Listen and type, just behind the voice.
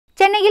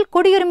சென்னையில்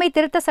குடியுரிமை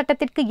திருத்த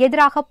சட்டத்திற்கு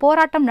எதிராக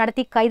போராட்டம்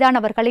நடத்தி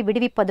கைதானவர்களை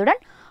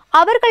விடுவிப்பதுடன்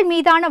அவர்கள்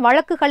மீதான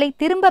வழக்குகளை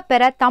திரும்பப்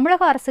பெற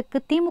தமிழக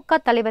அரசுக்கு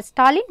திமுக தலைவர்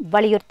ஸ்டாலின்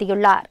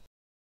வலியுறுத்தியுள்ளார்.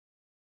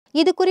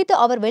 இதுகுறித்து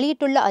அவர்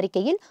வெளியிட்டுள்ள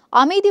அறிக்கையில்,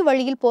 அமைதி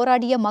வழியில்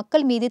போராடிய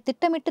மக்கள் மீது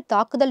திட்டமிட்டு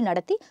தாக்குதல்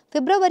நடத்தி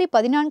பிப்ரவரி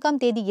 14ஆம்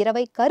தேதி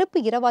இரவை கருப்பு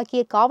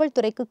இரவாக்கிய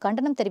காவல்துறைக்கு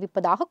கண்டனம்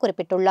தெரிவிப்பதாக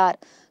குறிப்பிட்டுள்ளார்.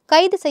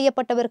 கைது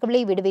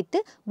செய்யப்பட்டவர்களை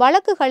விடுவித்து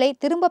வழக்குகளை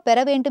திரும்ப பெற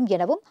வேண்டும்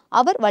எனவும்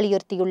அவர்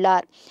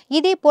வலியுறுத்தியுள்ளார்.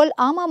 இதேபோல்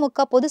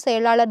அமமுக பொதுச்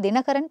செயலாளர்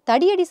தினகரன்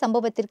தடியடி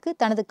சம்பவத்திற்கு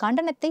தனது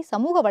கண்டனத்தை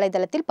சமூக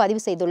வலைதளத்தில்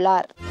பதிவு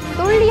செய்துள்ளார்.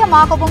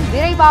 துல்லியமாகவும்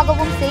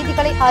விரைவாகவும்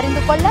செய்திகளை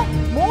அறிந்து கொள்ள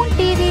மூன்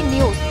டிவி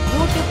நியூஸ்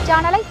யூடியூப்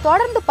சேனலை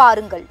தொடர்ந்து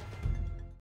பாருங்கள்.